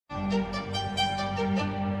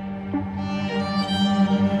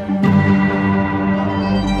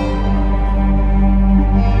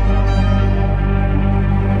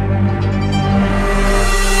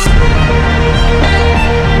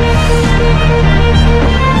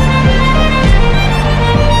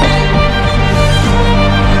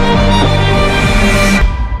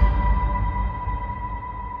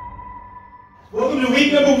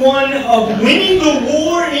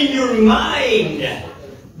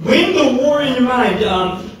Win the war in your mind.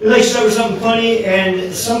 We like to start with something funny,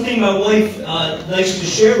 and something my wife likes to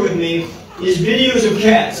share with me is videos of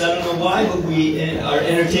cats. I don't know why, but we are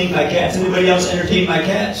entertained by cats. Anybody else entertained by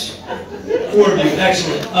cats? 4 of you.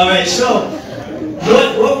 Excellent. All right, so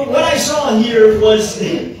what I saw here was,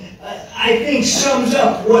 I think, sums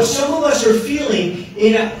up what some of us are feeling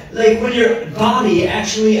like when your body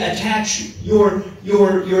actually attacks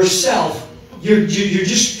yourself. You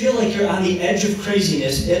just feel like you're on the edge of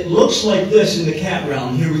craziness. It looks like this in the cat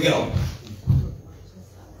realm. Here we go.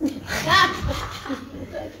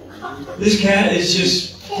 This cat is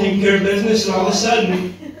just taking care of business, and all of a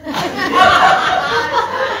sudden,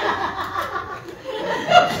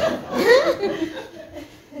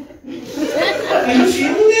 are you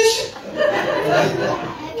feeling this?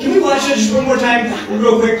 Can we watch it just one more time,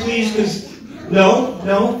 real quick, please? Because no,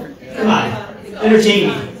 come on, entertain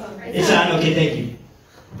me. It's on. Okay, thank you.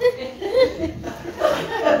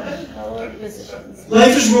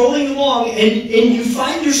 Life is rolling along, and you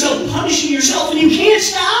find yourself punishing yourself, and you can't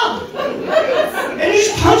stop. And you're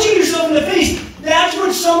just punching yourself in the face. That's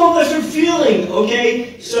what some of us are feeling,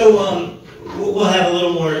 okay? So we'll have a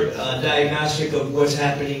little more diagnostic of what's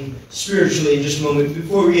happening spiritually in just a moment.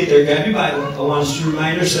 Before we get there, grab your Bible. I want us to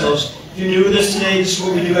remind ourselves. If you're new with us today, this is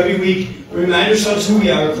what we do every week. We remind ourselves who we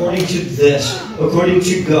are according to this, according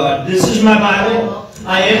to God. This is my Bible.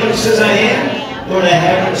 I am what it says I am. Lord, I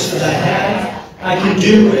have what it says I have. I can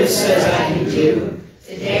do what it says I can do.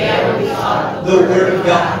 Today I will follow the Word of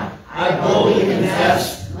God. I boldly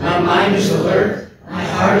confess. My mind is alert. My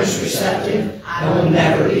heart is receptive. I will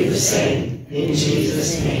never be the same. In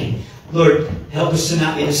Jesus' name. Lord, help us to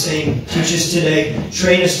not be the same. Teach us today.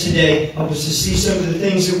 Train us today. Help us to see some of the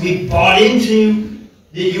things that we bought into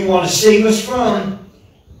that you want to save us from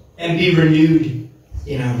and be renewed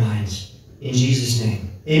in our minds. In Jesus'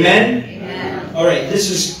 name. Amen? Amen. All right, this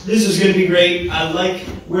is going to be great. I like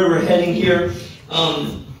where we're heading here.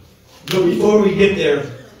 But before we get there,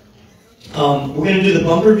 we're going to do the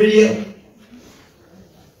bumper video.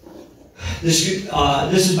 This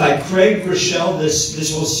is by Craig Groeschel,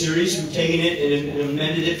 this whole series. We've taken it and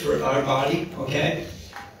amended it for our body, okay?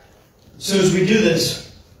 So as we do this,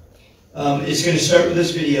 it's going to start with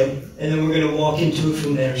this video, and then we're going to walk into it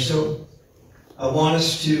from there. So I want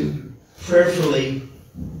us to prayerfully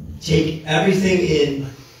take everything in,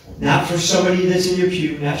 not for somebody that's in your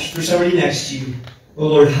pew, not for somebody next to you, but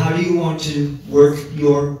Lord, how do you want to work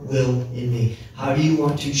your will in me? How do you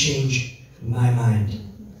want to change my mind?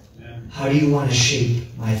 How do you want to shape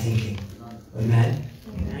my thinking? Amen?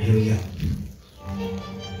 Here we go.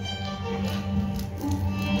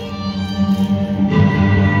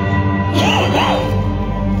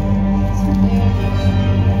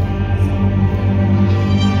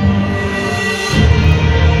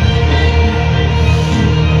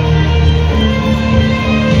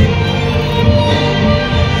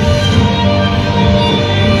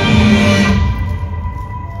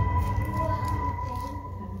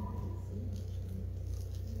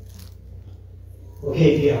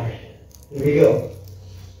 Okay, PR. Here we go.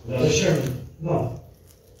 Another sermon. Come on.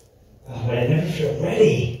 Oh, but I never feel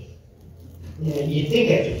ready. You'd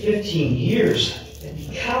think after 15 years, I'd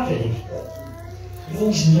be confident. I'm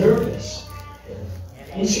always nervous.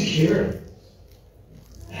 Insecure.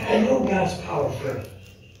 I know God's powerful.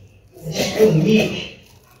 I just feel meek.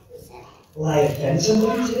 Will I offend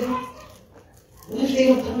somebody today? What if they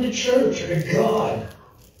don't come to church or to God?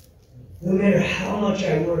 No matter how much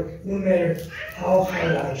I work, no matter how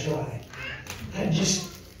hard I try, I just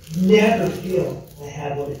never feel I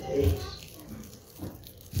have what it takes.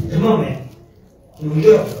 Come on, man. Here we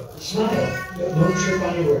go. Smile. Don't trip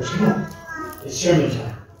on your words. Come on. It's sermon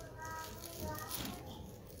time.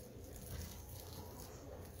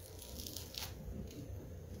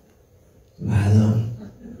 Am I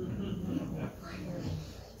alone?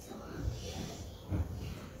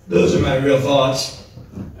 Those are my real thoughts.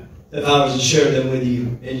 If I was to share them with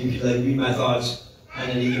you, and you could read my thoughts on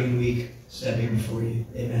any given week, stepping before you.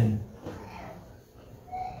 Amen.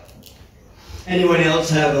 Anyone else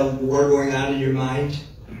have a war going on in your mind?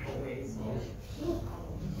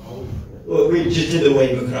 Well, we just did the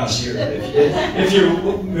wave across here. If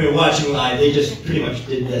you're watching live, they just pretty much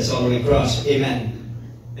did this all the way across. Amen.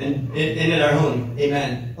 And at our home.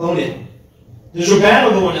 Amen. Own it. There's a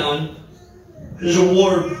battle going on. There's a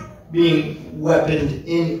war being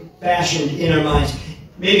fashioned in our minds.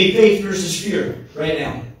 Maybe faith versus fear right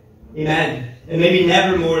now. Amen. And maybe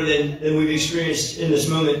never more than we've experienced in this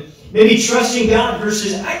moment. Maybe trusting God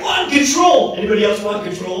versus I want control. Anybody else want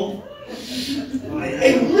control?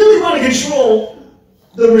 I really want to control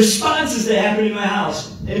the responses that happen in my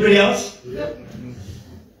house. Anybody else?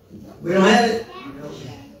 We don't have it.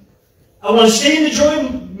 I want to stay in the joy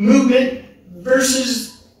movement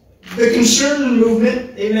versus the concern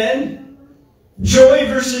movement. Amen? Joy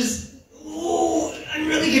versus, oh, I'm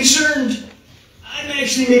really concerned. I'm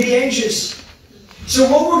actually maybe anxious. So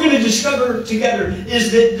what we're going to discover together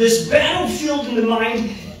is that this battlefield in the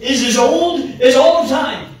mind is as old as all of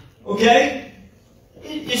time. Okay?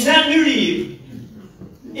 It's not new to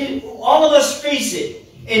you. All of us face it.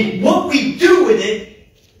 And what we do with it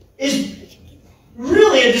is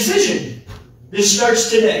really a decision. This starts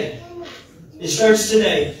today. It starts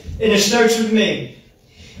today. And it starts with me.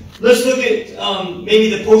 Let's look at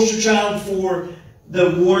maybe the poster child for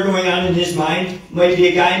the war going on in his mind. Might be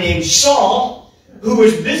a guy named Saul, who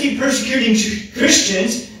was busy persecuting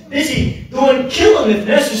Christians, busy going kill them if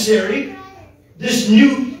necessary. This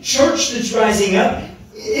new church that's rising up,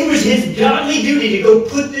 it was his godly duty to go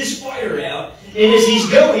put this fire out. And as he's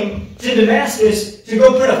going to Damascus to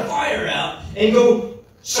go put a fire out and go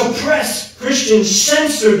suppress Christians,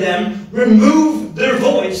 censor them, remove their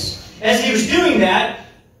voice, as he was doing that,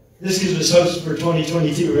 this gives us hope for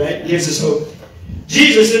 2022, right? Gives us hope.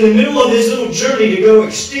 Jesus, in the middle of his little journey to go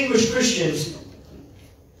extinguish Christians,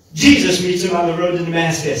 Jesus meets him on the road to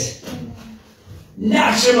Damascus,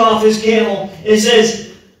 knocks him off his camel, and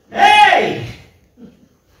says, "Hey!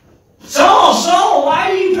 Saul, Saul,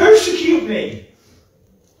 why do you persecute me?"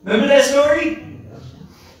 Remember that story?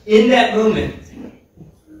 In that moment,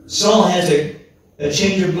 Saul has a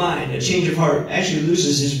change of mind, a change of heart, actually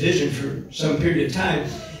loses his vision for some period of time,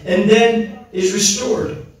 and then is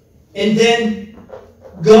restored. And then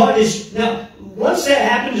God is, now, once that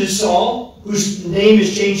happened to Saul, whose name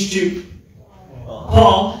is changed to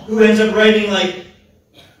Paul, who ends up writing like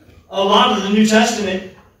a lot of the New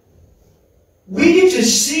Testament, we get to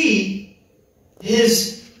see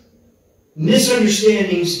his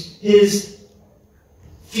misunderstandings, his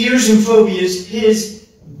fears and phobias, his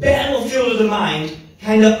battlefield of the mind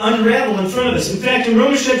kind of unravel in front of us. In fact, in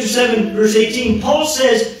Romans chapter 7, verse 18, Paul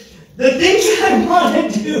says, "The things I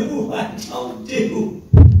want to do, I don't do."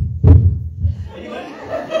 Anybody?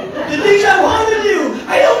 The things I want to do,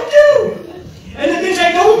 I don't do. And the things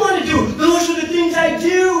I don't want to do, those are the things I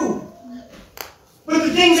do. But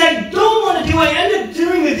the things I don't want to do, I end up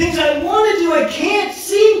doing. The things I want to do, I can't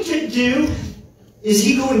seem to do. Is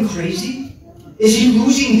he going crazy? Is he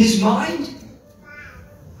losing his mind?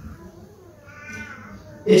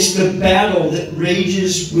 It's the battle that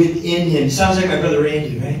rages within him. Sounds like my brother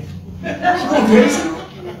Randy, right? Isn't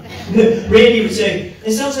crazy? Randy would say,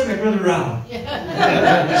 "It sounds like my brother Rob."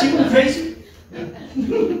 Is he going crazy?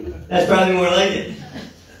 That's probably more like it.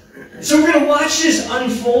 So we're going to watch this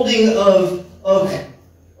unfolding of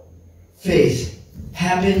faith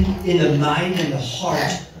happen in the mind and the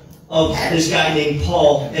heart of this guy named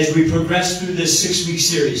Paul as we progress through this 6-week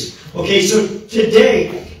series. Okay, so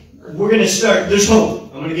today we're going to start. There's hope.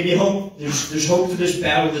 I'm going to give you hope. There's hope for this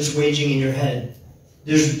battle that's waging in your head.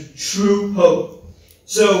 There's true hope.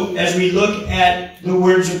 So as we look at the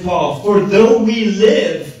words of Paul, for though we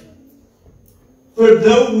live,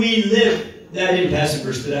 that didn't pass the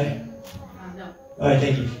verse today. No. All right,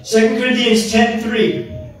 thank you. 2 Corinthians 10:3.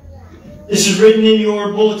 This is written in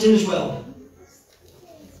your bulletin as well.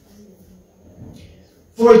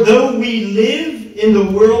 For though we live in the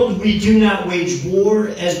world, we do not wage war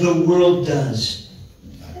as the world does.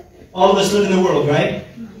 All of us live in the world, right?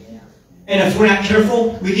 And if we're not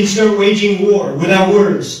careful, we can start waging war with our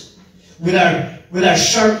words, with our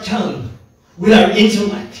sharp tongue, with our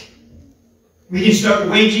intellect. We can start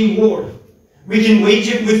waging war. We can wage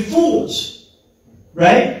it with fools,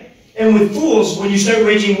 right? And with fools, when you start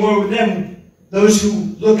waging war with them, those who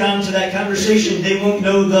look on to that conversation, they won't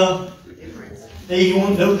know the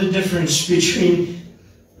difference between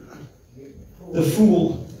the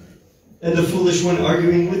fool and the foolish one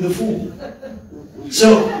arguing with the fool.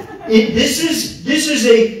 So this is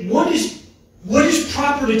a what is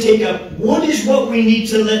proper to take up? What is what we need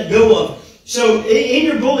to let go of? So in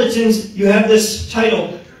your bulletins, you have this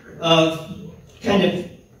title of kind of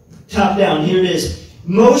top down. Here it is.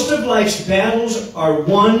 Most of life's battles are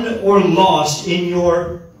won or lost in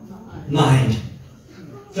your mind.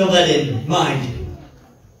 Fill that in. Mind.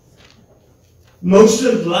 Most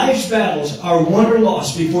of life's battles are won or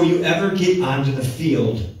lost before you ever get onto the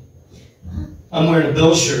field. I'm wearing a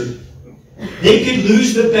Bill shirt. They could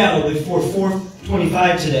lose the battle before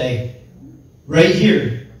 4:25 today, right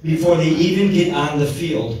here, before they even get on the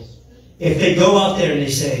field. If they go out there and they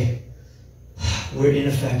say, "We're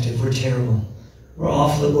ineffective, we're terrible, we're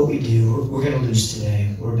awful at what we do, we're going to lose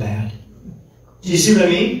today, we're bad." Do you see what I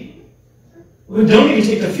mean? Well, don't even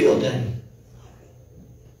take the field then.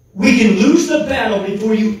 We can lose the battle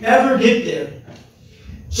before you ever get there.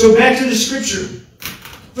 So back to the scripture.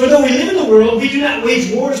 For though we live in the world, we do not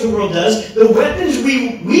wage war as the world does. The weapons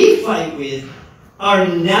we fight with are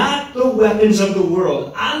not the weapons of the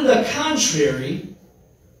world. On the contrary,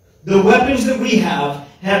 the weapons that we have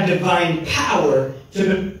divine power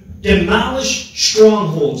to demolish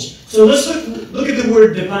strongholds. So let's look at the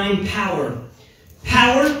word divine power.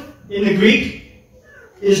 Power in the Greek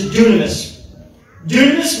is dunamis.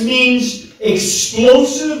 Dunamis means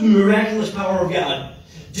explosive, miraculous power of God.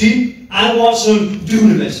 I want some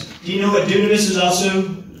dunamis. Do you know what dunamis is also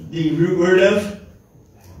the root word of?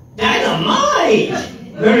 Dynamite!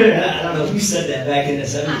 I don't know who said that back in the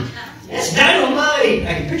 70s. That's dynamite!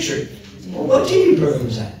 I can picture it. Well, what TV program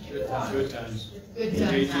was that? Good times. Good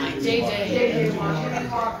times. JJ.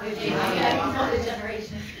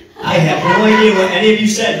 I have no idea what any of you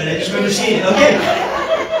said, but I just remember seeing it. Okay.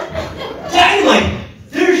 Dynamite!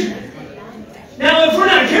 Now, if we're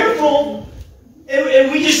not careful,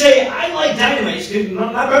 and we just say, I like dynamite,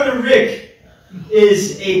 my brother Rick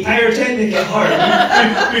is a pyrotechnic at heart.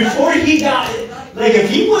 Before he got it, like if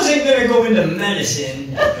he wasn't going to go into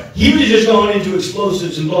medicine, he would have just gone into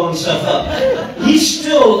explosives and blowing stuff up. He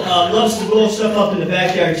still loves to blow stuff up in the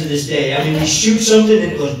backyard to this day. I mean, he shoots something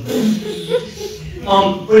and it goes...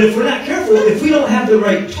 but if we're not careful, if we don't have the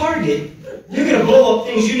right target, you're going to blow up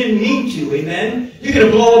things you didn't mean to, amen? You're going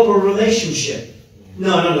to blow up a relationship.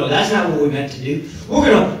 No, that's not what we meant to do. We're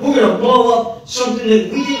gonna blow up something that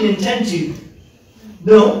we didn't intend to.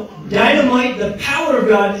 No, dynamite, the power of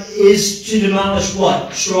God is to demolish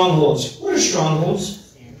what? Strongholds. What are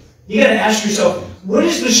strongholds? You gotta ask yourself, what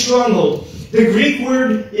is the stronghold? The Greek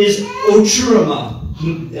word is ochurama.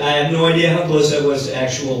 I have no idea how close that was to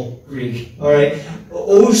actual Greek. Alright?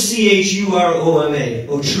 O-C-H-U-R-O-M-A.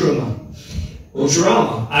 Ochurama.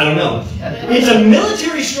 Ochurama, I don't know. It's a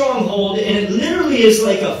military stronghold, and it literally is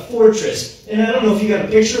like a fortress. And I don't know if you got a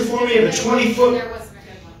picture for me of a 20-foot...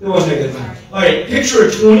 There wasn't a good one. All right, picture a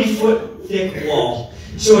 20-foot thick wall.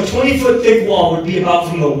 So a 20-foot thick wall would be about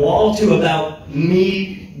from the wall to about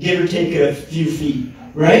me, give or take a few feet.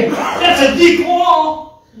 Right? That's a thick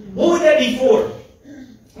wall! What would that be for?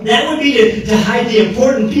 That would be to hide the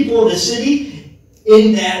important people of the city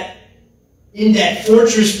in that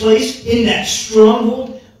fortress place, in that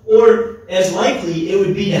stronghold, or as likely, it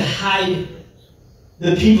would be to hide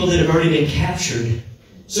the people that have already been captured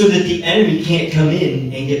so that the enemy can't come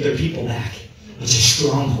in and get their people back. It's a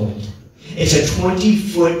stronghold. It's a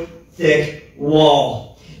 20-foot thick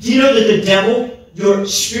wall. Do you know that the devil, your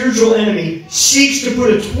spiritual enemy, seeks to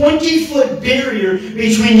put a 20-foot barrier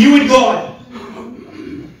between you and God?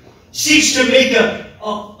 Seeks to make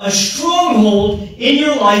a stronghold in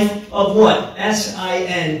your life of what?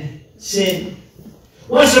 S-I-N, sin.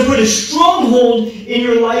 Wants to put a stronghold in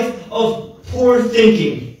your life of poor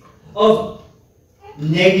thinking, of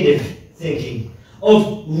negative thinking,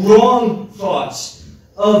 of wrong thoughts,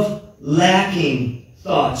 of lacking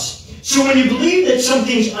thoughts. So when you believe that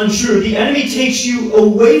something's untrue, the enemy takes you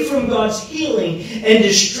away from God's healing and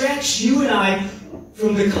distracts you and I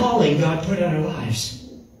from the calling God put on our lives.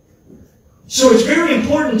 So it's very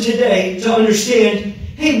important today to understand,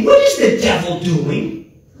 hey, what is the devil doing?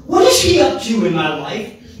 What is he up to in my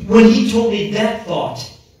life when he told me that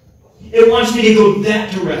thought? It wants me to go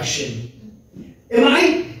that direction.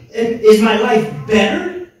 Is my life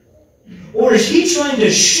better? Or is he trying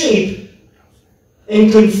to shape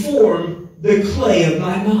and conform the clay of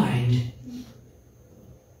my mind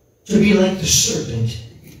to be like the serpent,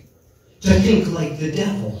 to think like the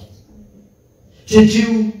devil, to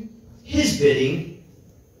do his bidding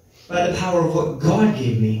by the power of what God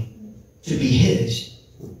gave me to be his?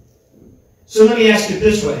 So let me ask it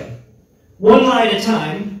this way. One lie at a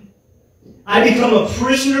time, I become a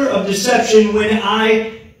prisoner of deception when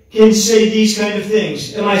I can say these kind of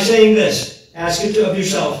things. Am I saying this? Ask it of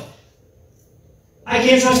yourself. I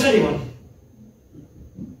can't trust anyone.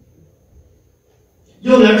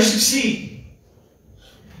 You'll never succeed.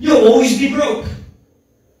 You'll always be broke.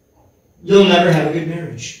 You'll never have a good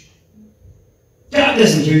marriage. God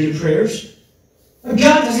doesn't hear your prayers.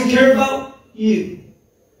 God doesn't care about you.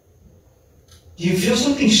 Do you feel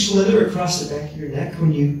something slither across the back of your neck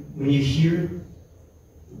when you hear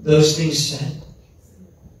those things said?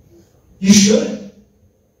 You should.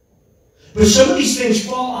 But some of these things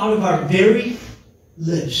fall out of our very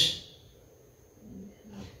lips.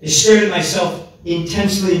 I stared at myself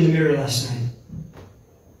intensely in the mirror last night.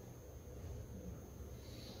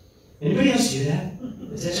 Anybody else do that?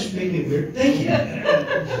 Does that just make me weird? Thank you.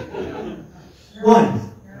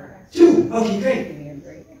 1, 2. Okay, great.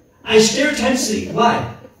 I stare tensely.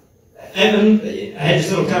 Why? I had this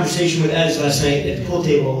little conversation with Ez last night at the pool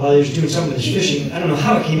table while he was doing something with his fishing. I don't know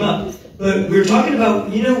how it came up, but we were talking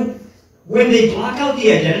about, when they block out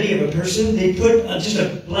the identity of a person, they put just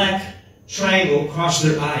a black triangle across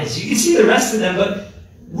their eyes. You can see the rest of them, but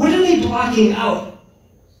what are they blocking out?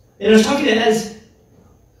 And I was talking to Ez.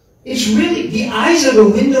 It's really, the eyes are the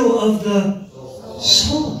window of the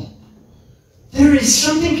soul. There is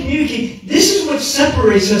something communicating. This is what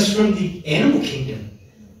separates us from the animal kingdom.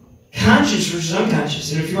 Conscious versus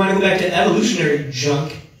unconscious. And if you want to go back to evolutionary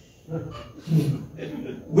junk,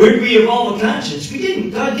 where did we evolve a conscience? We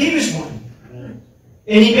didn't. God gave us one.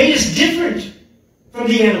 And He made us different from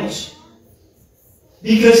the animals.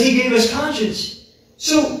 Because He gave us conscience.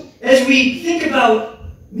 So, as we think about,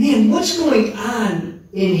 man, what's going on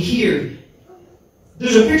in here?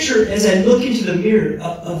 There's a picture as I look into the mirror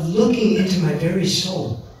of looking into my very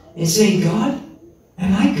soul and saying, God,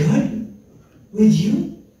 am I good with you?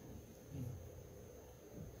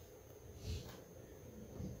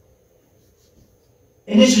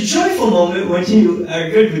 And it's a joyful moment when you are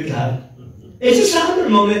good with God. It's a somber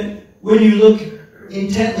moment when you look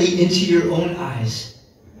intently into your own eyes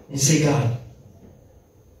and say, God,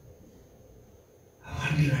 I want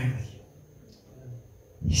to be right with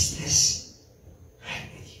you. Is this right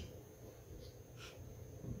with you?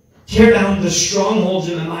 Tear down the strongholds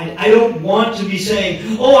in my mind. I don't want to be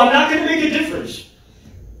saying, oh, I'm not going to make a difference.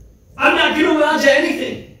 I'm not going to amount to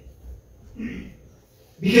anything.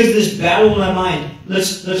 Because this battle in my mind,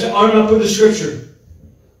 let's arm up with the scripture.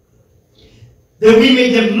 That we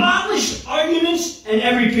may demolish arguments and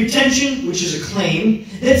every pretension, which is a claim,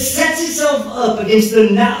 that sets itself up against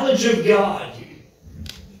the knowledge of God.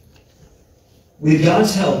 With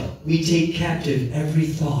God's help, we take captive every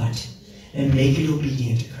thought and make it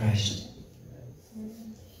obedient to Christ.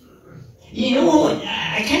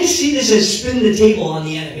 I kind of see this as spin the table on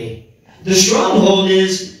the enemy. The stronghold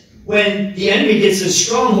is when the enemy gets a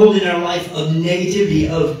stronghold in our life of negativity,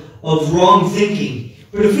 of wrong thinking.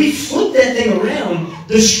 But if we flip that thing around,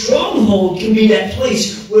 the stronghold can be that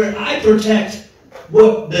place where I protect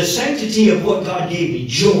the sanctity of what God gave me,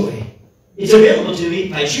 joy. It's available to me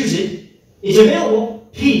if I choose it. It's available,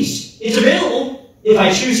 peace. It's available if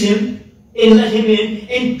I choose Him and let Him in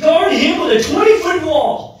and guard Him with a 20-foot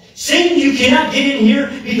wall. Satan, you cannot get in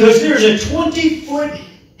here because there's a 20-foot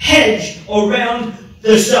hedge around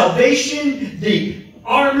the salvation, the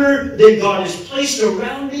armor that God has placed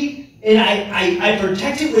around me, and I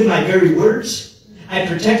protect it with my very words. I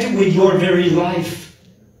protect it with your very life.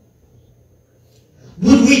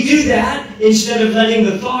 Would we do that instead of letting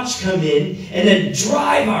the thoughts come in and then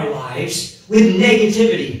drive our lives with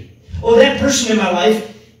negativity? Oh, that person in my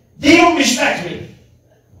life, they don't respect me.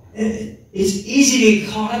 It's easy to get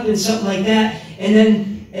caught up in something like that, and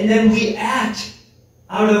then we act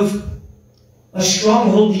out of a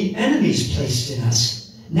stronghold the enemy's placed in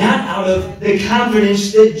us, not out of the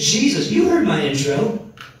confidence that Jesus. You heard my intro.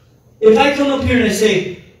 If I come up here and I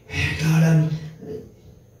say, God,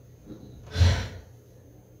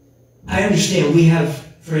 I understand we have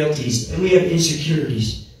frailties and we have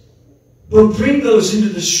insecurities, but bring those into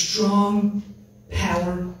the strong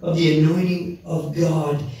power of the anointing of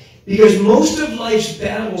God, because most of life's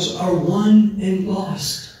battles are won and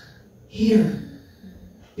lost here,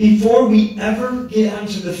 before we ever get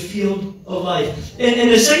onto the field of life. And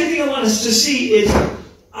the second thing I want us to see is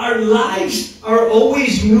our lives are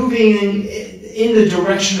always moving in the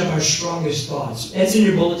direction of our strongest thoughts. That's in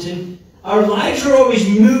your bulletin. Our lives are always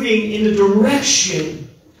moving in the direction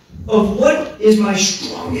of what is my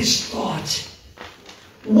strongest thought.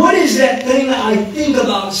 What is that thing that I think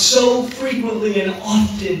about so frequently and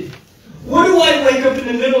often? What do I wake up in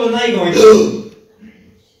the middle of the night going, ugh?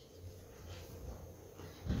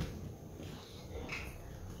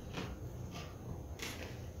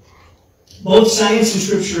 Both science and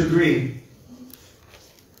Scripture agree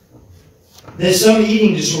that some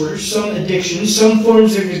eating disorders, some addictions, some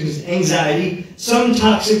forms of anxiety, some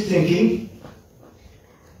toxic thinking,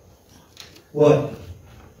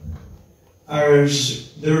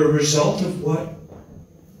 they're a result of what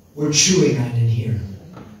we're chewing on in here.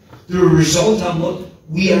 They're a result on what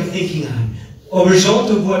we are thinking on. A result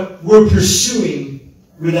of what we're pursuing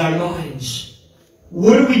with our minds.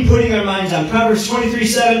 What are we putting our minds on? Proverbs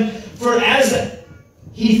 23:7. For as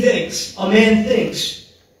he thinks, a man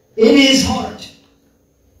thinks, in his heart,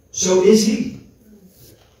 so is he.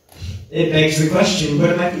 It begs the question, what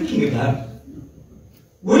am I thinking about?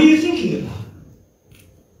 What are you thinking about?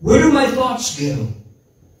 Where do my thoughts go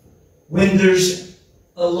when there's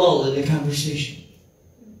a lull in the conversation?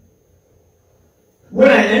 When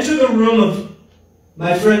I enter the room of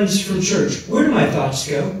my friends from church, where do my thoughts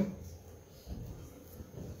go?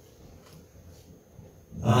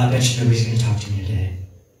 I bet you nobody's going to talk to me today.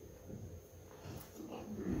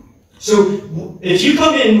 So if you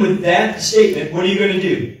come in with that statement, what are you going to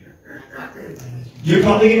do? You're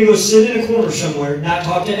probably going to go sit in a corner somewhere, not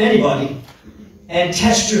talk to anybody, and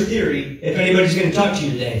test your theory if anybody's going to talk to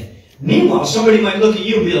you today. Meanwhile, somebody might look at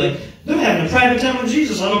you and be like, they're having a private time with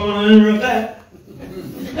Jesus. I don't want to interrupt that.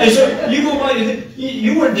 And so you go by,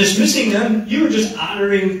 you weren't dismissing them. You were just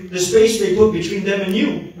honoring the space they put between them and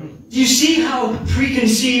you. Do you see how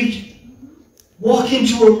preconceived? Walk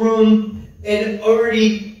into a room and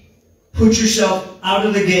already put yourself out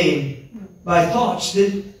of the game by thoughts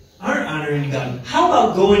that aren't honoring God. How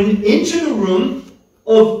about going into the room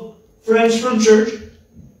of friends from church?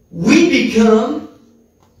 We become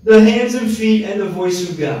the hands and feet and the voice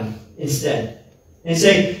of God instead. And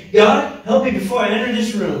say, God, help me before I enter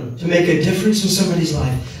this room to make a difference in somebody's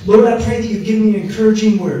life. Lord, I pray that you give me an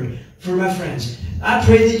encouraging word for my friends. I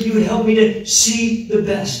pray that you would help me to see the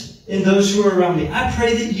best in those who are around me. I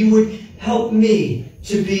pray that you would help me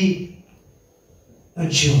to be a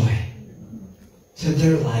joy to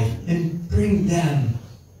their life and bring them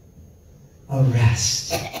a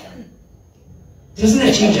rest. Doesn't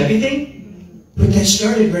that change everything? But that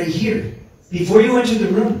started right here. Before you enter the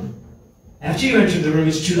room. After you enter the room,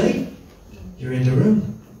 it's too late. You're in the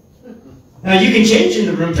room. Now you can change in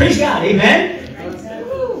the room. Praise God. Amen?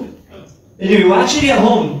 And if you're watching at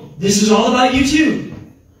home, this is all about you too.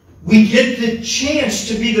 We get the chance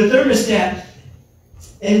to be the thermostat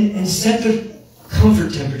and set the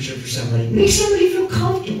comfort temperature for somebody. Make somebody feel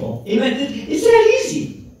comfortable. Amen? It's that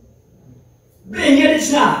easy. And yet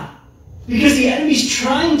it's not. Because the enemy's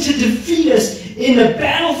trying to defeat us in the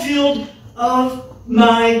battlefield of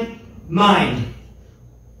my mind.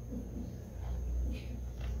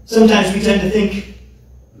 Sometimes we tend to think,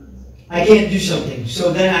 I can't do something,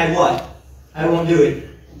 so then I what? I won't do it.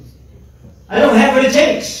 I don't have what it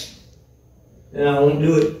takes, then I won't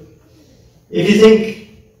do it. If you think,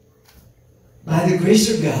 by the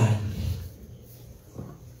grace of God,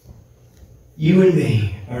 you and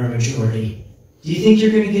me are a majority, do you think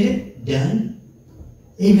you're going to get it done?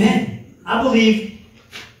 Amen. I believe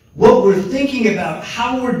what we're thinking about,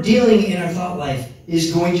 how we're dealing in our thought life,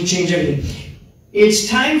 is going to change everything. It's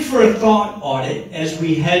time for a thought audit as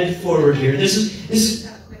we head forward here. This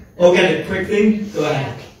is. Oh, got a quick thing? Go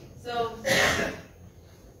ahead. So,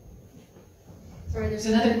 sorry, there's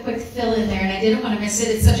another quick fill in there, and I didn't want to miss it.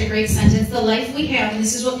 It's such a great sentence. The life we have, and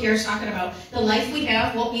this is what Pierre's talking about. The life we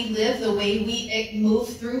have, what we live, the way we move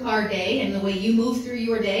through our day, and the way you move through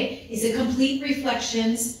your day, is a complete reflection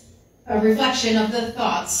of the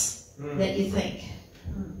thoughts that you think.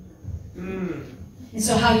 And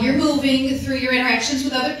so how you're moving through your interactions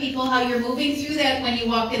with other people, how you're moving through that when you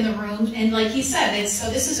walk in the room, and like he said, so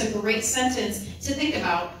this is a great sentence to think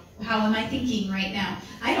about. How am I thinking right now?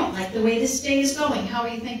 I don't like the way this day is going. How are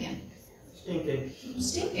you thinking? Stinking.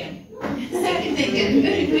 Stinking. Second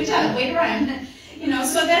thinking. Good job. Way to rhyme. You know,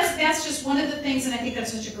 so that's just one of the things, and I think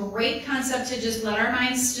that's such a great concept to just let our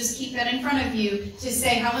minds just keep that in front of you to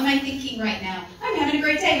say, how am I thinking right now? I'm having a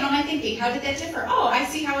great day. How am I thinking? How did that differ? Oh, I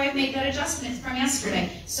see how I've made that adjustment from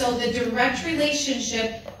yesterday. So the direct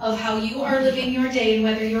relationship of how you are living your day and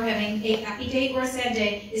whether you're having a happy day or a sad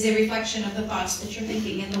day is a reflection of the thoughts that you're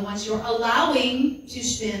thinking and the ones you're allowing to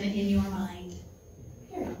spin in your mind.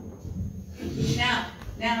 Here.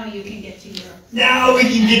 Now you can get to your... Now we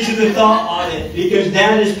can get to the thought audit, because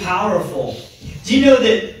that is powerful. Do you know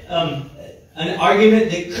that an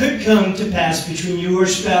argument that could come to pass between your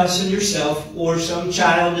spouse and yourself, or some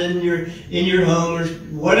child in your home, or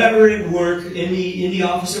whatever at work, in the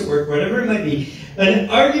office at work, whatever it might be, an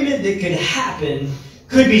argument that could happen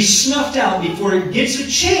could be snuffed out before it gets a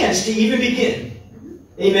chance to even begin.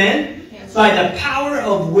 Amen? Yes. By the power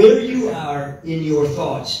of where you are in your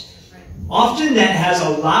thoughts. Often that has a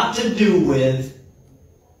lot to do with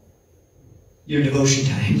your devotion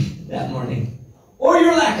time that morning. Or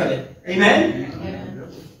your lack of it. Amen? Amen.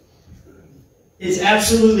 It's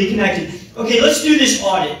absolutely connected. Okay, let's do this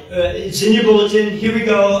audit. It's in your bulletin. Here we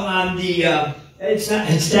go on the... it's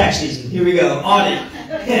tax season. Here we go. Audit.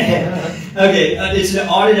 Okay, it's an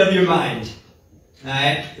audit of your mind.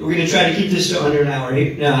 Alright? We're going to try to keep this to under an hour.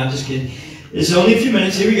 No, I'm just kidding. It's only a few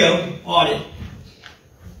minutes. Here we go. Audit.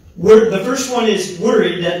 The first one is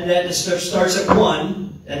worried. That starts at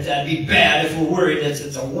 1. That'd be bad if we're worried.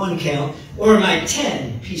 It's a 1 count. Or am I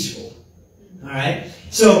 10? Peaceful. All right?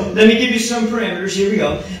 So let me give you some parameters. Here we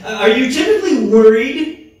go. Are you typically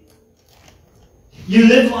worried? You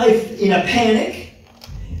live life in a panic?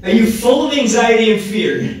 Are you full of anxiety and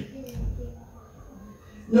fear?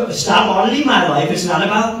 No, stop auditing my life. It's not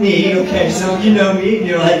about me. Okay, so you know me. And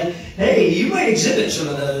you're like, Hey, you might exhibit some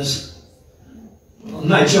of those.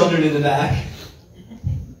 My children in the back.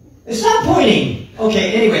 Stop pointing.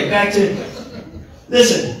 Okay, anyway, back to...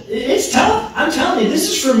 Listen, it's tough. I'm telling you, this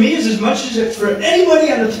is for me as much as it's for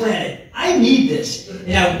anybody on the planet. I need this.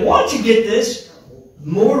 And I want to get this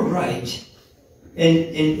more right.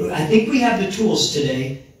 And I think we have the tools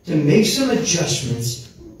today to make some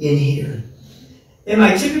adjustments in here. Am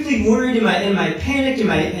I typically worried? Am I panicked?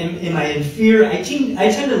 Am I in fear? I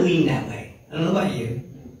tend to lean that way. I don't know about you.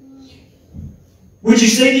 Would you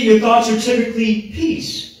say that your thoughts are typically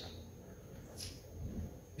peace?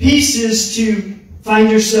 Peace is to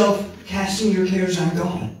find yourself casting your cares on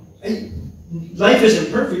God. Life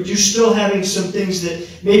isn't perfect. You're still having some things that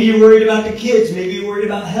maybe you're worried about the kids, maybe you're worried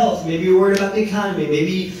about health, maybe you're worried about the economy,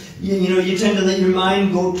 maybe you tend to let your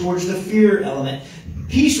mind go towards the fear element.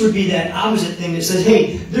 Peace would be that opposite thing that says,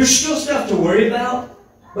 hey, there's still stuff to worry about,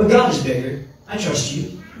 but God is bigger. I trust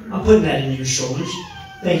you. I'm putting that in your shoulders.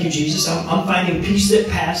 Thank you, Jesus. I'm finding peace that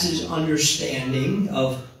passes understanding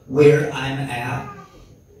of where I'm at.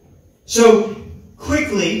 So,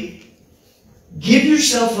 quickly, give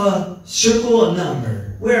yourself a circle, a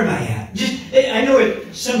number. Where am I at? I know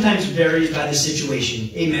it sometimes varies by the situation.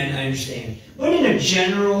 Amen, I understand. But in a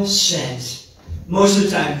general sense, most of the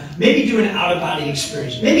time, maybe do an out-of-body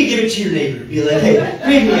experience. Maybe give it to your neighbor. Be like, hey,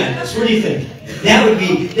 read me on this. What do you think? That would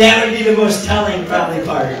be the most telling probably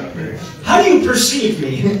part. How do you perceive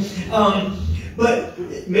me? But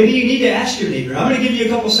maybe you need to ask your neighbor. I'm going to give you a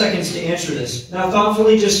couple seconds to answer this. Now,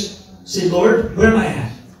 thoughtfully, just say, Lord, where am I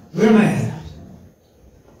at? Where am I at?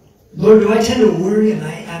 Lord, do I tend to worry? Am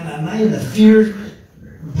I in the fear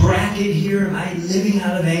bracket here? Am I living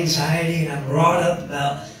out of anxiety and I'm wrought up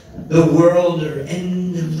about the world or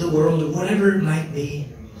end of the world or whatever it might be?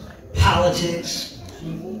 Politics,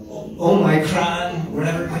 Omicron,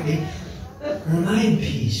 whatever it might be. Or am I in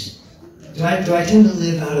peace? Do I tend to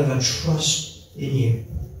live out of a trust in you?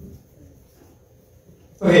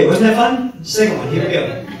 Okay, wasn't that fun? Second one, here we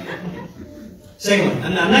go. Second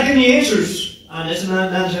one. I'm not giving you answers on this.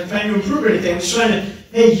 I'm not trying to improve anything. I'm just trying to,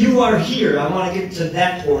 hey, you are here. I want to get to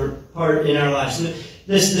that part in our lives. And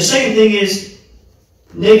the second thing is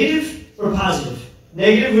negative or positive.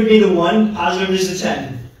 Negative would be the 1. Positive is the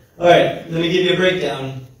 10. All right, let me give you a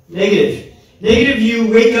breakdown. Negative. Negative, you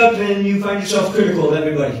wake up and you find yourself critical of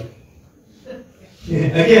everybody.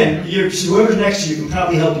 Again, whoever's next to you can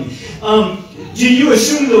probably help you. Do you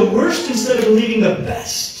assume the worst instead of believing the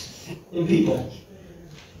best in people?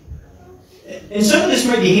 And some of this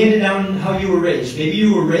might be handed down how you were raised. Maybe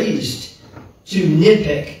you were raised to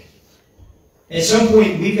nitpick. At some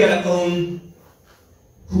point, we've got to own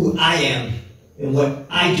who I am and what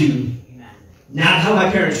I do. Not how my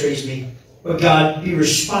parents raised me, but God, be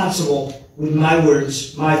responsible with my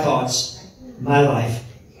words, my thoughts, my life.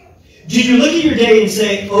 Did you look at your day and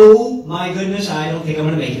say, oh my goodness, I don't think I'm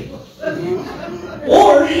going to make it?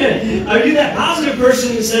 Or are you that positive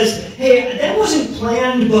person that says, hey, that wasn't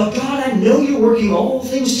planned, but God, I know you're working all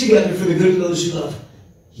things together for the good of those who love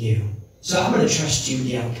you. So I'm going to trust you with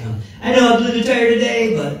the outcome. I know I'm a little tired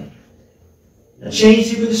today, but I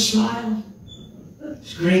changed it with a smile.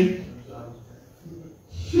 It's great.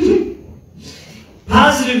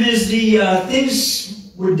 Positive is the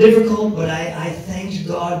things were difficult, but I thanked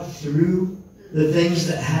God through the things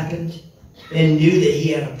that happened and knew that He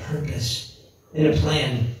had a purpose and a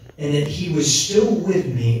plan and that He was still with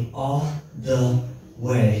me all the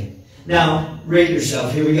way. Now, rate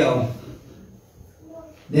yourself. Here we go.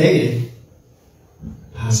 Negative.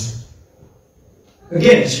 Positive.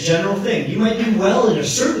 Again, it's a general thing. You might do well in a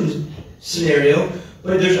certain scenario,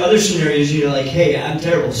 but there's other scenarios you're like, hey, I'm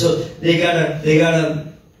terrible. So they gotta,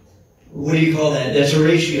 what do you call that? That's a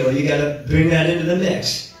ratio. You gotta bring that into the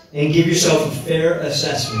mix and give yourself a fair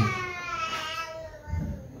assessment.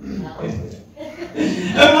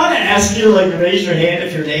 I want to ask you to raise your hand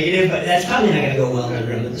if you're negative, but that's probably not going to go well in the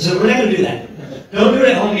room. So we're not going to do that. Don't do it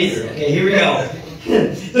at home either. Okay, here we go.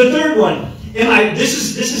 The third one. This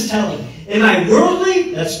is telling. Am I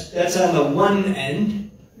worldly? That's on the one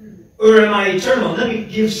end. Or am I eternal? Let me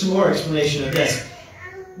give some more explanation of this.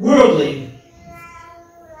 Worldly.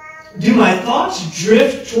 Do my thoughts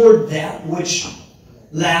drift toward that which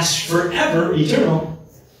lasts forever, eternal,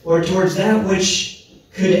 or towards that which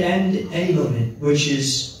could end any moment, which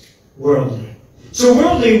is worldly? So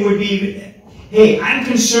worldly would be, hey, I'm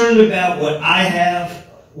concerned about what I have,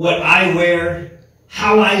 what I wear,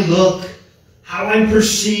 how I look, how I'm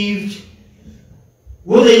perceived.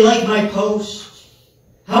 Will they like my post?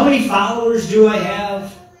 How many followers do I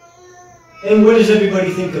have? And what does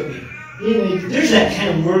everybody think of me? there's that kind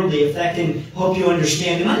of worldly effect, and hope you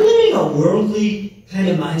understand. Am I living a worldly kind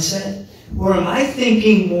of mindset? Or am I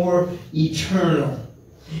thinking more eternal?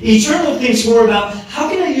 Eternal thinks more about, how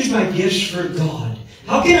can I use my gifts for God?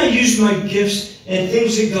 How can I use my gifts and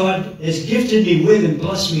things that God has gifted me with and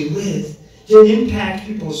blessed me with to impact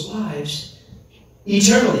people's lives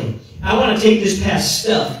eternally? I want to take this past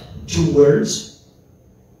stuff to words.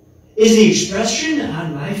 Is the expression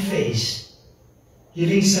on my face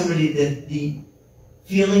giving somebody the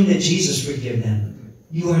feeling that Jesus would give them?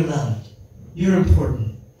 You are loved. You're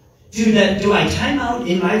important. Do I time out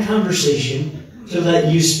in my conversation to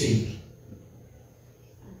let you speak?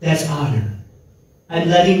 That's honor. I'm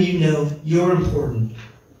letting you know you're important.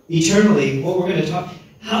 Eternally, what we're going to talk,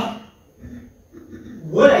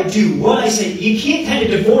 what I do, what I say, you can't kind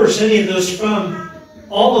of divorce any of those from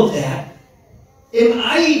all of that. Am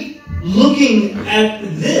I looking at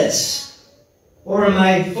this, or am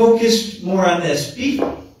I focused more on this? Be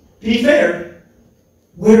fair.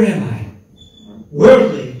 Where am I?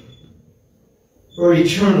 Worldly or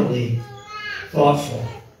eternally thoughtful?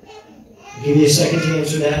 I'll give you a second to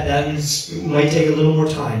answer that. That might take a little more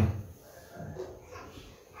time.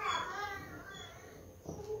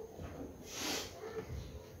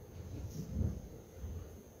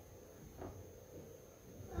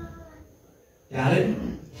 Got it?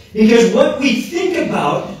 Because what we think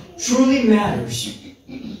about truly matters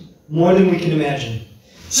more than we can imagine.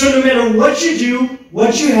 So no matter what you do,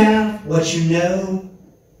 what you have, what you know,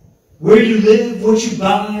 where you live, what you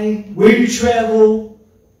buy, where you travel,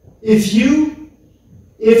 if you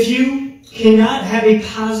cannot have a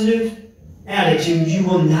positive attitude, you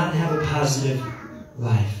will not have a positive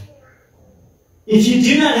life. If you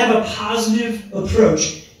do not have a positive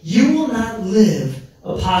approach, you will not live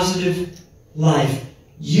a positive life.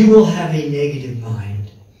 You will have a negative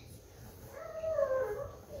mind.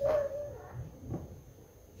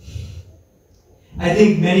 I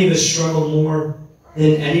think many of us struggle more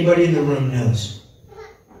than anybody in the room knows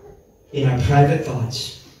in our private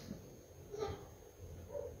thoughts.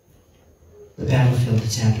 The battlefield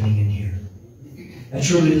that's happening in here. I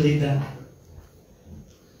truly believe that.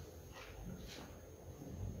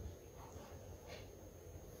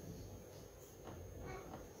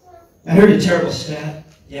 I heard a terrible stat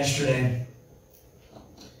yesterday.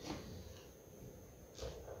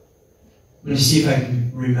 I'm going to see if I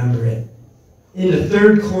can remember it. In the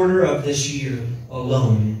third quarter of this year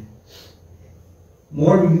alone,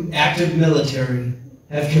 more active military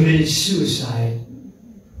have committed suicide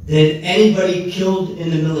than anybody killed in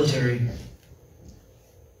the military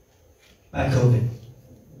by COVID.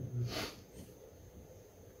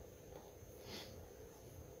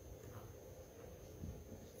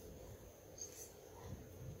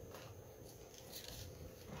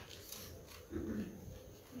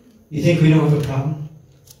 You think we don't have a problem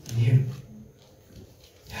in here?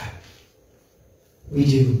 Yeah, we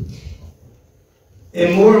do.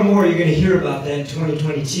 And more you're going to hear about that in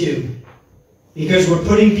 2022 because we're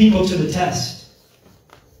putting people to the test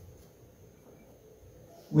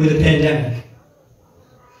with a pandemic.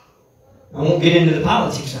 I won't get into the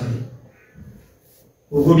politics of it.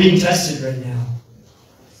 But we're being tested right now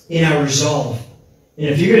in our resolve. And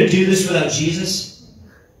if you're going to do this without Jesus,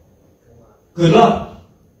 good luck.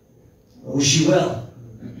 I wish you well.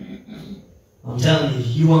 I'm telling you,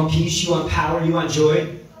 you want peace, you want power, you want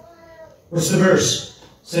joy. What's the verse?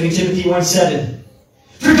 2 Timothy 1:7.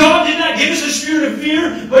 For God did not give us a spirit of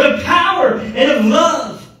fear, but of power and of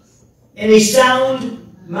love and a sound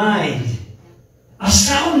mind. A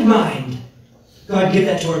sound mind. God, give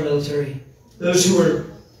that to our military. Those who are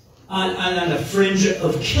on the fringe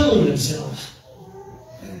of killing themselves.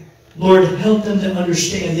 Lord, help them to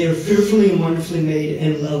understand they are fearfully and wonderfully made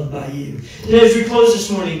and loved by you. And as we close this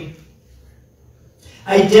morning,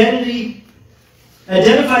 identify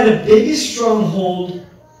the biggest stronghold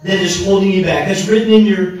that is holding you back. That's written in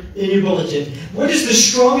your bulletin. What is the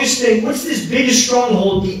strongest thing? What's this biggest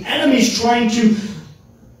stronghold the enemy's trying to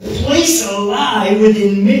place a lie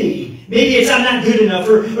within me? Maybe it's I'm not good enough,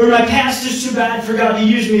 or my past is too bad for God to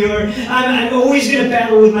use me, or I'm always going to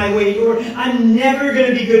battle with my weight, or I'm never going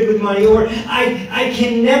to be good with money, or I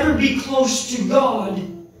can never be close to God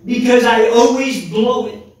because I always blow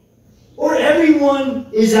it. Or everyone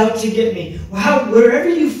is out to get me. Wherever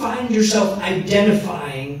you find yourself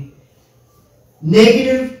identifying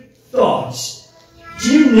negative thoughts,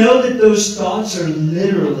 do you know that those thoughts are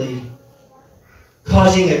literally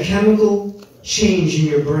causing a chemical change in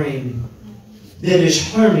your brain that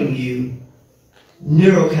is harming you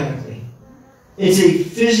neurochemically? It's a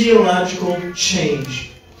physiological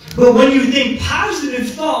change. But when you think positive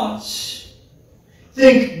thoughts,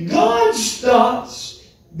 think God's thoughts,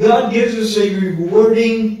 God gives us a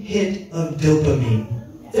rewarding hit of dopamine.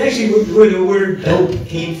 It's actually where the word dope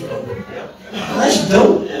came from. Well, that's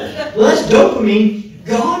dope. Well, that's dopamine.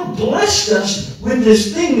 God blessed us with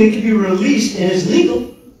this thing that can be released and is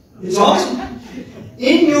legal. It's awesome.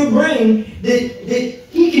 In your brain, that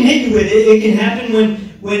He can hit you with it. It can happen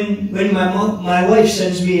when my wife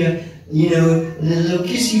sends me a little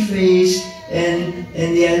kissy face and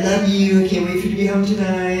the I love you, I can't wait for you to be home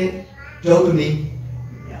tonight. Dopamine.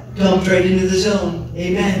 Dumped right into the zone.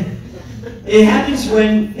 Amen. It happens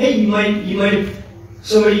when, hey, you might have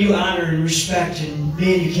somebody you honor and respect, and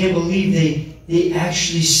man, you can't believe they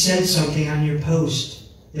actually said something on your post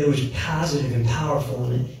that was positive and powerful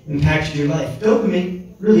and it impacted your life.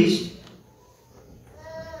 Dopamine released.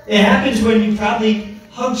 It happens when you probably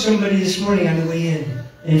hugged somebody this morning on the way in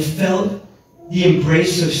and felt the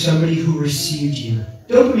embrace of somebody who received you.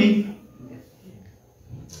 Dopamine.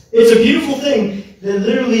 It's a beautiful thing that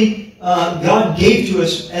literally God gave to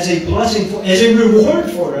us as a blessing, as a reward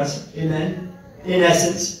for us. Amen. In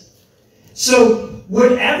essence. So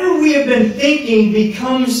whatever we have been thinking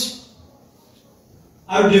becomes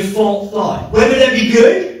our default thought. Whether that be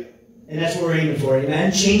good, and that's what we're aiming for,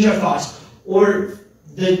 amen? Change our thoughts. Or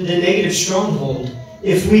the negative stronghold.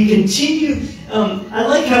 If we continue, I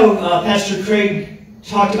like how Pastor Craig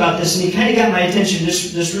talked about this, and he kind of got my attention.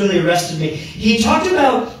 This really arrested me. He talked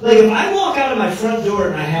about, like, if I walk out of my front door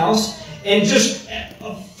at my house and just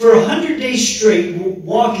for 100 days straight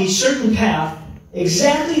walk a certain path,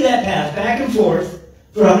 exactly that path, back and forth,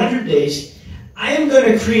 for 100 days, I am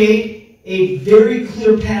going to create a very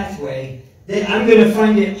clear pathway that I'm going to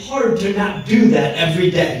find it hard to not do that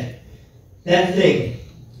every day. That thing.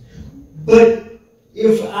 But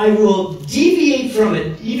if I will deviate from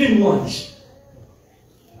it even once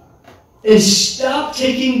and stop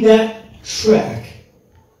taking that track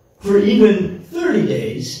for even 30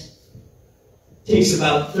 days, takes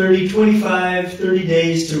about 30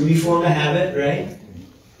 days to reform a habit, right?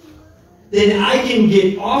 Then I can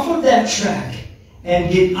get off of that track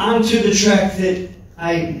and get onto the track that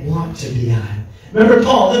I want to be on. Remember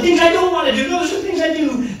Paul, the things I don't want to do, those are the things I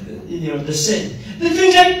do, the sin. The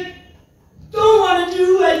things I don't want to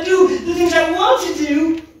do, I do. The things I want to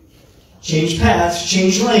do, change paths,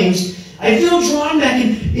 change lanes. I feel drawn back,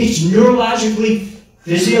 and it's neurologically,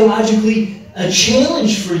 physiologically a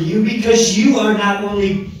challenge for you because you are not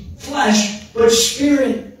only flesh, but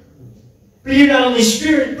spirit. But you're not only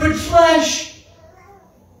spirit, but flesh.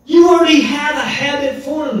 You already have a habit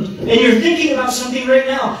formed, and you're thinking about something right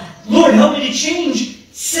now. Lord, help me to change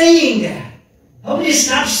saying that. Help me to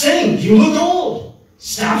stop saying, you look old.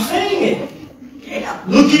 Stop saying it.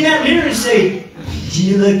 Look in that mirror and say,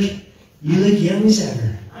 you look young as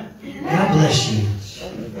ever. God bless you.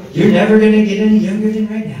 You're never going to get any younger than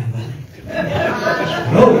right now, buddy.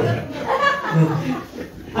 No.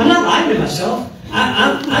 I'm not lying to myself.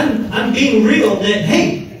 I'm being real that,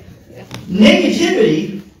 hey,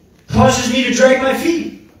 negativity causes me to drag my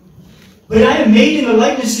feet. But I am made in the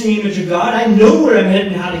likeness and the image of God. I know where I'm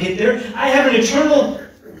heading and how to get there. I have an eternal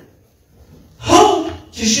hope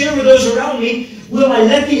to share with those around me. Will I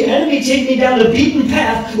let the enemy take me down the beaten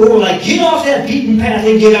path, or will I get off that beaten path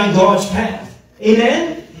and get on God's path?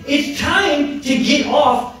 Amen? It's time to get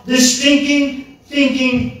off the stinking,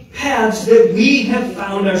 thinking paths that we have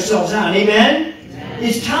found ourselves on. Amen? Amen.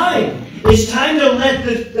 It's time. It's time to let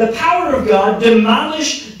the power of God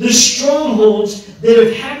demolish the strongholds that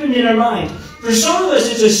have happened in our mind. For some of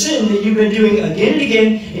us, it's a sin that you've been doing again and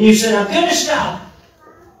again, and you said, I'm going to stop.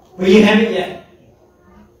 But you haven't yet.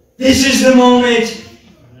 This is the moment.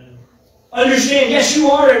 Understand, yes,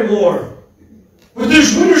 you are at war. But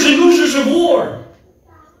there's winners and losers of war.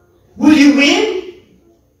 Will you win?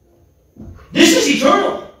 This is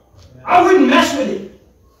eternal. I wouldn't mess with it.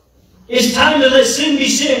 It's time to let sin be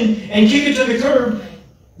sin and kick it to the curb.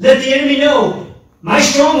 Let the enemy know, my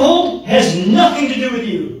stronghold has nothing to do with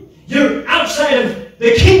you. You're outside of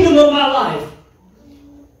the kingdom of my life.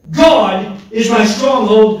 God is my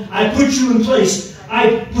stronghold. I put you in place.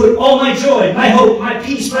 I put all my joy, my hope, my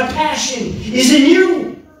peace, my passion is in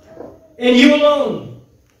you. And you alone.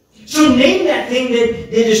 So name that thing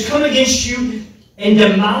that has come against you and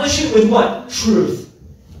demolish it with what? Truth.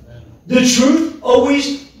 The truth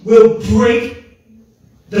always will break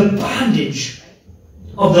the bondage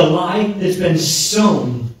of the lie that's been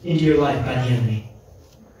sown into your life by the enemy.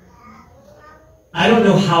 I don't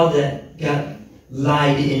know how that got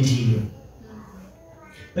lied into you.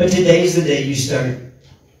 But today's the day you start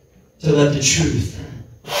to let the truth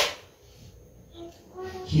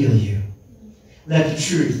heal you. Let the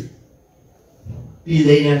truth be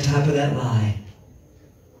laid on top of that lie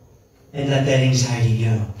and let that anxiety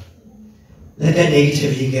go. Let that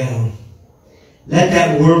negativity go. Let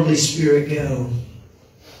that worldly spirit go.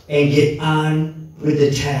 And get on with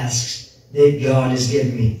the tasks that God has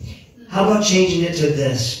given me. How about changing it to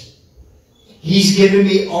this? He's given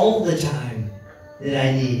me all the time that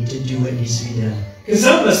I need to do what needs to be done. Because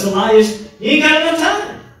some of us, the lie is, you ain't got enough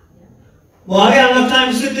time. Well, I got enough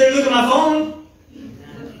time to sit there and look at my phone.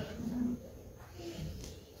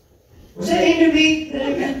 Was that aimed at me?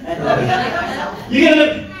 You got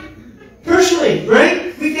enough, personally,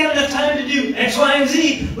 right? We've got enough time to do X, Y, and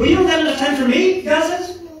Z. Well, you don't got enough time for me, God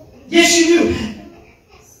says? Yes, you do.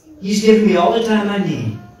 He's given me all the time I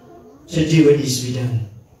need to do what needs to be done.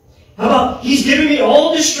 How about He's given me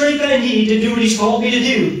all the strength I need to do what He's called me to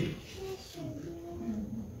do.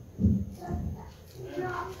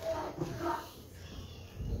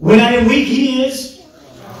 When I am weak, He is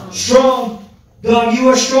strong. God, You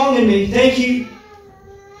are strong in me. Thank You.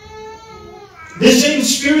 The same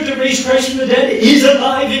Spirit that raised Christ from the dead is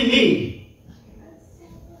alive in me.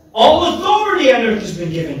 All authority on earth has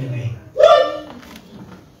been given to me. What?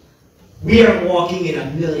 We are walking in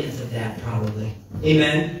a millionth of that, probably.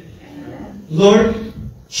 Amen? Lord,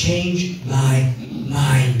 change my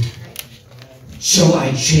mind so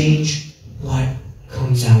I change what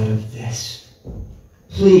comes out of this.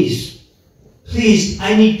 Please, please,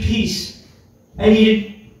 I need peace. I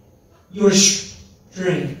need Your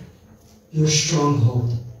strength, Your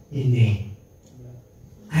stronghold in me.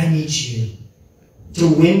 I need You to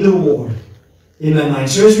win the war in my mind.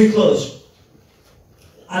 So as we close,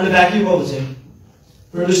 on the back of your bulletin,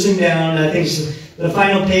 furthest thing down, I think it's the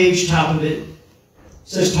final page, top of it,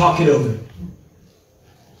 says talk it over.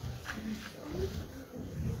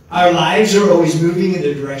 Our lives are always moving in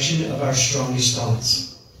the direction of our strongest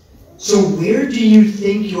thoughts. So where do you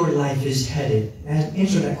think your life is headed?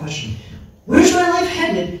 Answer that question. Where's my life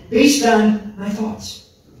headed based on my thoughts?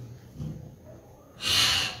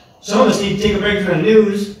 Some of us need to take a break from the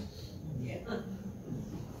news.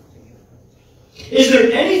 Is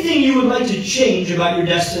there anything you would like to change about your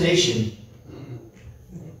destination?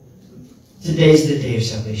 Today's the day of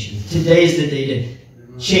salvation. Today is the day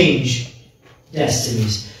to change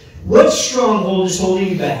destinies. What stronghold is holding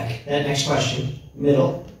you back? That next question.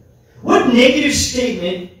 Middle. What negative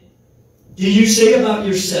statement do you say about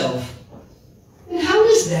yourself? And how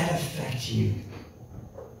does that affect you?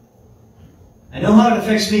 I know how it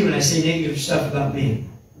affects me when I say negative stuff about me.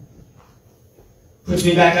 Puts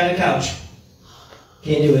me back on the couch.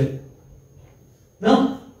 Can't do it.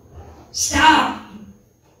 No. Stop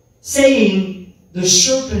saying the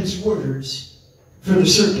serpent's words for the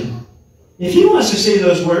serpent. If he wants to say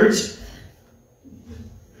those words,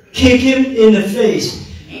 kick him in the face.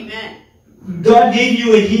 Amen. God gave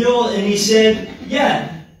you a heel and He said,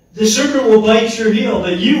 yeah, the serpent will bite your heel,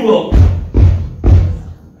 but you will.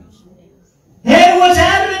 Hey, what's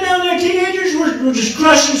happening down there, teenagers? We're just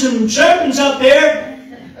crushing some serpents up there.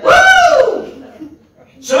 Woo!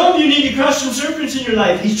 Some of you need to crush some serpents in your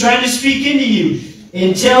life. He's trying to speak into you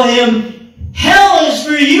and tell him, hell is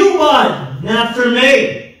for you, bud, not for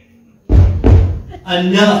me.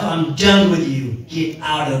 Enough. I'm done with you. Get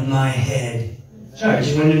out of my head. Sorry, I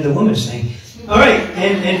just went into the woman's thing. All right,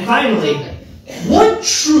 and finally, what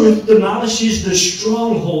truth demolishes the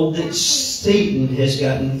stronghold that Satan has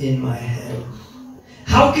gotten in my head?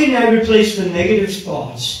 How can I replace the negative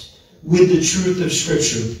thoughts with the truth of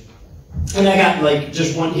Scripture? And I got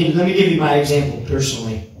just one. Let me give you my example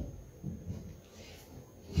personally.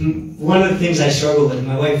 One of the things I struggle with,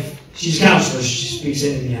 my wife, she's a counselor, she speaks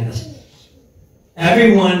into me on this.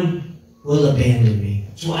 Everyone will abandon me.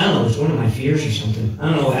 So I don't know, it's one of my fears or something. I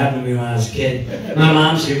don't know what happened to me when I was a kid. My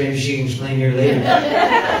mom's here, maybe she can explain here later.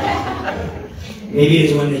 Maybe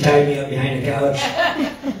it's when they tied me up behind the couch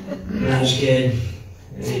when I was a kid.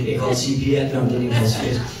 They call it CPS. No, they didn't call it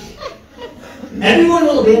CPS. Everyone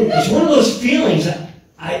will abandon me. It's one of those feelings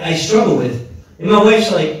I struggle with. And my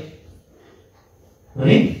wife's like,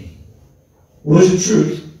 honey, what is the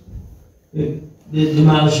truth that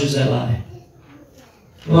demolishes that lie?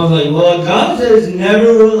 Well, I was like, well, God says,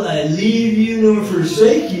 never will I leave you nor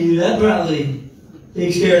forsake you. That probably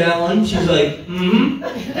takes care of that one. She's like, mm-hmm.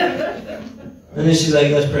 And then she's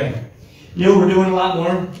like, let's pray. You know, we're doing a lot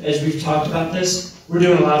more as we've talked about this. We're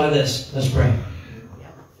doing a lot of this. Let's pray.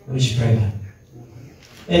 We should pray about it.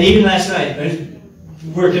 And even last night, I was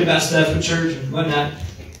working about stuff with church and whatnot.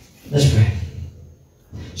 Let's pray.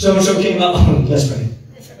 So-and-so came up. Let's pray.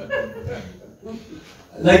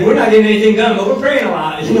 We're not getting anything done, but we're praying a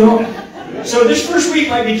lot, you know. So this first week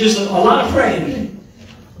might be just a lot of praying.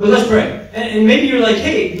 But let's pray. And maybe you're like,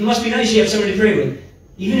 hey, it must be nice you have somebody to pray with.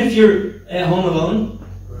 Even if you're at home alone,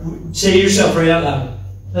 say to yourself right out loud,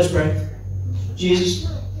 let's pray.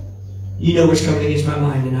 Jesus, you know what's coming against my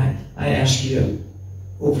mind, and I ask you to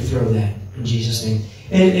overthrow that in Jesus' name.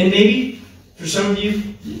 And maybe for some of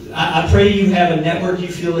you, I pray you have a network you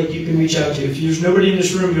feel like you can reach out to. If there's nobody in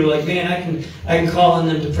this room, you're like, man, I can call on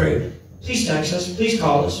them to pray. Please text us, please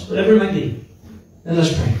call us, whatever it might be. And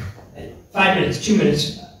let's pray. 5 minutes, 2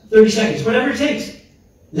 minutes, 30 seconds, whatever it takes.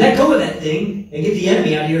 Let go of that thing and get the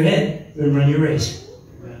enemy out of your head and run your race.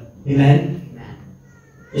 Amen? Amen.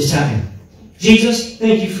 It's time. Jesus,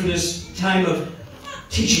 thank you for this time of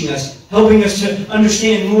teaching us, helping us to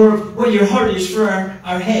understand more of what your heart is for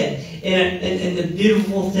our head. And the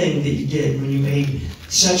beautiful thing that you did when you made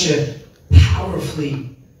such a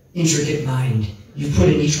powerfully intricate mind you've put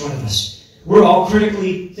in each one of us. We're all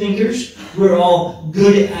critically thinkers. We're all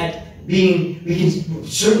good at we can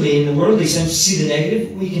certainly in the worldly sense see the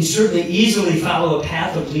negative. We can certainly easily follow a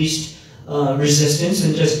path of least resistance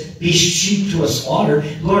and just be sheep to a slaughter.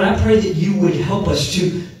 Lord, I pray that you would help us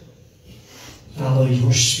to follow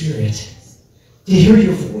your Spirit, to hear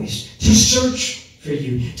your voice, to search for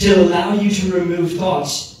you, to allow you to remove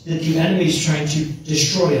thoughts that the enemy is trying to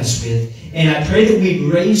destroy us with. And I pray that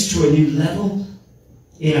we raise to a new level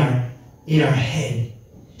in our head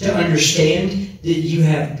to understand that you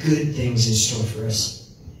have good things in store for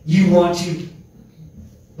us. You want to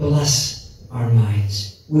bless our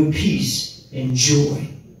minds with peace and joy,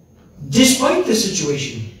 despite the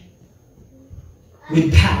situation,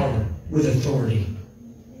 with power, with authority.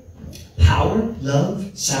 Power,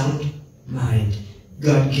 love, sound mind.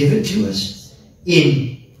 God, give it to us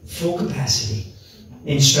in full capacity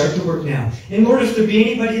and start the work now. And Lord, if there be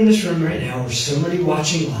anybody in this room right now or somebody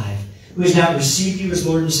watching live who has not received you as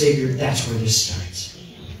Lord and Savior, that's where this starts.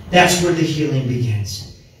 That's where the healing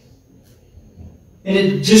begins. And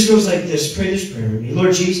it just goes like this. Pray this prayer with me.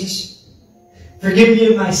 Lord Jesus, forgive me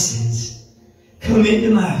of my sins. Come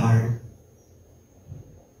into my heart.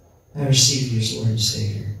 I receive you as Lord and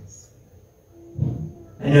Savior.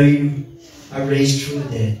 I know you are raised from the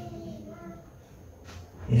dead.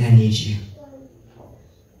 And I need you.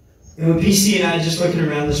 And with PC and I just looking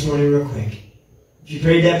around this morning real quick, if you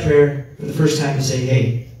prayed that prayer for the first time and say,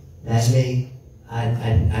 hey, that's me.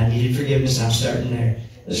 I needed forgiveness. I'm starting there.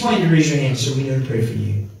 I just want you to raise your hand so we know to pray for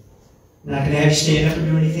you. I'm not going to have you stand up or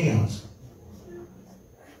do anything else.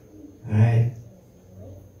 All right?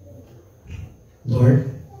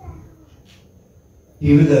 Lord,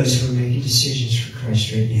 be with those who are making decisions for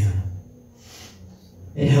Christ right now.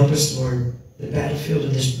 And help us, Lord, the battlefield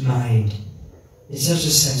of this mind. It's such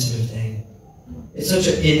a sensitive thing. It's such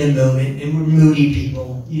an in the moment, and we're moody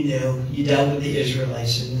people. You know, you dealt with the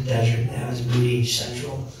Israelites in the desert. Now it's moody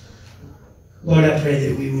central. Lord, I pray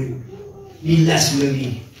that we would be less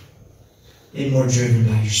moody and more driven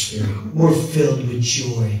by your Spirit, more filled with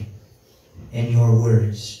joy and your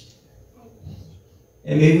words.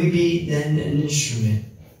 And may we be then an instrument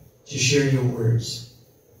to share your words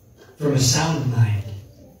from a sound mind,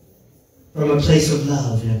 from a place of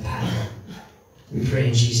love and of power. We pray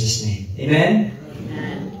in Jesus' name. Amen?